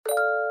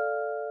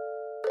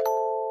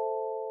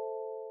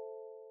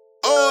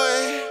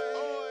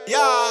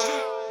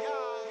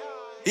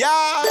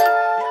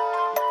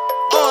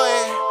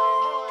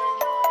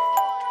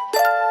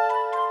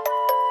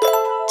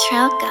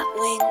Now got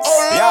wings.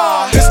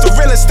 Yeah, this the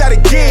realest that it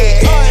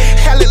get.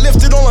 Hell, it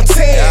lifted on 10.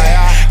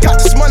 Got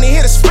this money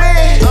here to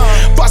spend.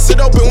 Bust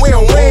it open, we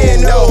don't win,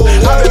 though.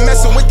 I've been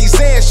messing with these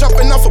ends,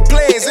 jumping off of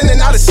planes, in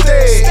and out of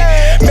state.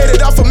 Made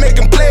it off of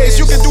making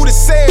plays. You can do the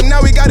same,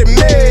 now we got it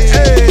made.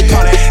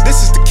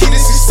 This is the key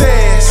to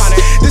success.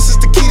 This is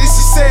the key to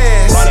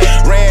success.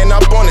 Ran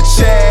up on the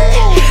check.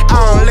 I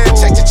don't let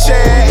check the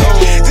check.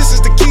 This is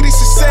the key to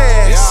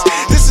success.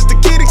 This is the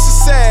key to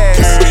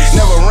success.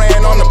 Never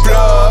ran on the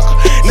plug.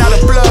 Now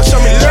the plug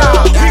show me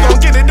love. We gon'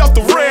 get it off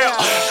the rail.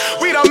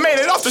 We done made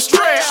it off the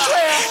strap.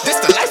 This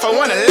the life I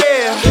wanna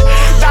live.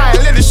 Die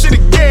and live this shit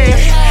again.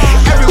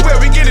 Everywhere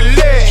we get it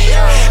lit.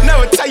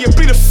 Never tell you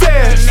be the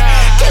fast.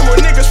 Came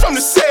with niggas from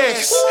the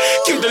sex.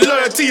 Keep the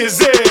loyalty as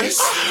is.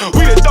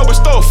 We the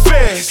dopest throw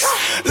fast.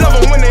 Love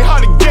them when they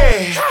hard to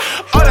get.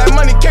 All that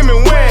money came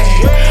and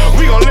went.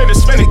 We gon' live to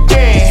spend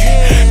again.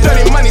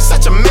 Dirty money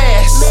such a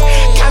mess.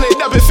 Count it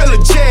up and feel a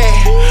jet.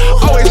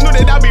 Always knew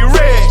that I'd be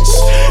rich.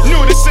 Knew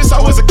this since I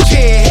was a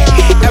kid.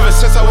 Ever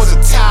since I was a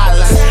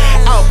toddler.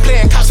 Out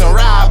playing cops and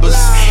robbers.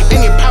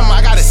 Any problem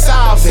I gotta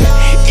solve it.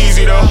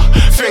 Easy though,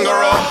 finger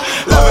roll.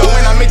 Love it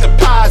when I make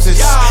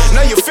deposits.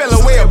 Now you feel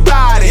a way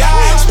about it.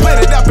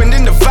 Split it up and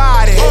then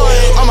divide it.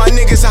 All my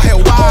niggas out here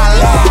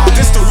wildin'.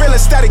 This the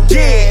realest that it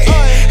get.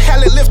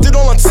 Hell, it lifted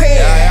on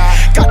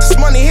 10. Got this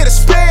money here to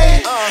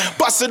spend.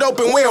 Bust it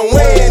open, we don't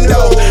win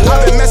though.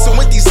 I've been messing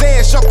with these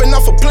ends, jumping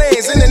off of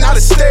planes, in and out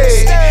of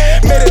state.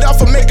 Made it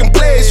off of making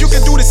plays. You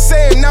can do the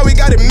same, now we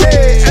got it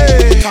made.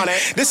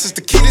 This is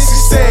the key to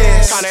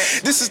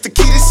success. This is the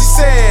key to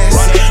success.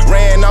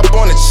 Ran up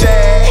on the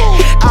check.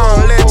 I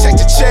don't let check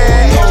the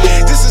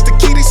check. This is the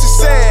key to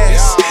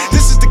success.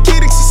 This is the key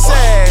to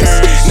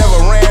success. Never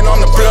ran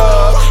on the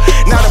plug.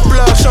 Now the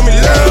plug show me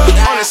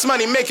love. On this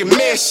money making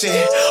mission.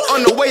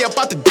 On the way up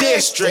out the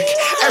district.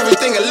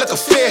 Everything will look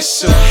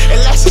official. It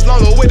lasts as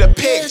longer with a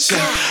picture.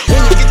 When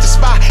you get the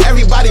spot,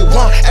 everybody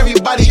want,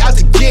 everybody out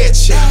to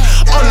get you.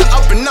 On the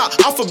up and up,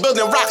 off of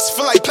building rocks,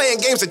 feel like playing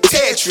games of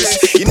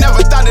Tetris. You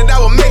never thought that I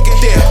would make it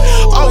there.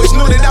 Always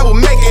knew that I would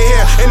make it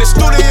here. In the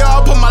studio,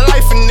 I put my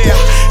life in there.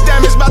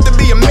 Damn, it's about to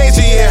be a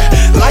major year.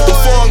 Like a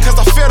foreign, cause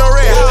I feel the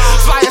rare.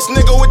 Flyest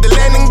nigga with the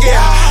landing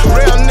gear.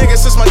 Real nigga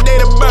since my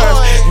date of birth.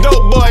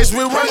 Dope boys,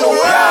 we run the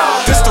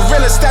world. This the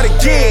realest that it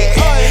get.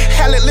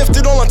 Hell, it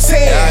lifted on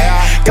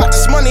 10. Got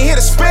this money here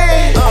to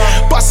spend.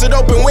 Bust it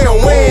open, we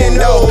don't win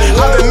though.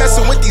 I've been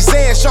messing with these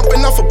ends,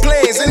 jumping off of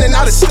planes, in and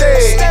out of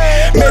state.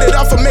 Made it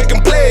off of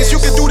making plays. You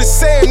can do the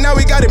same, now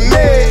we got it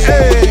made.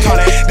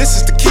 This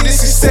is the key to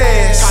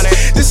success.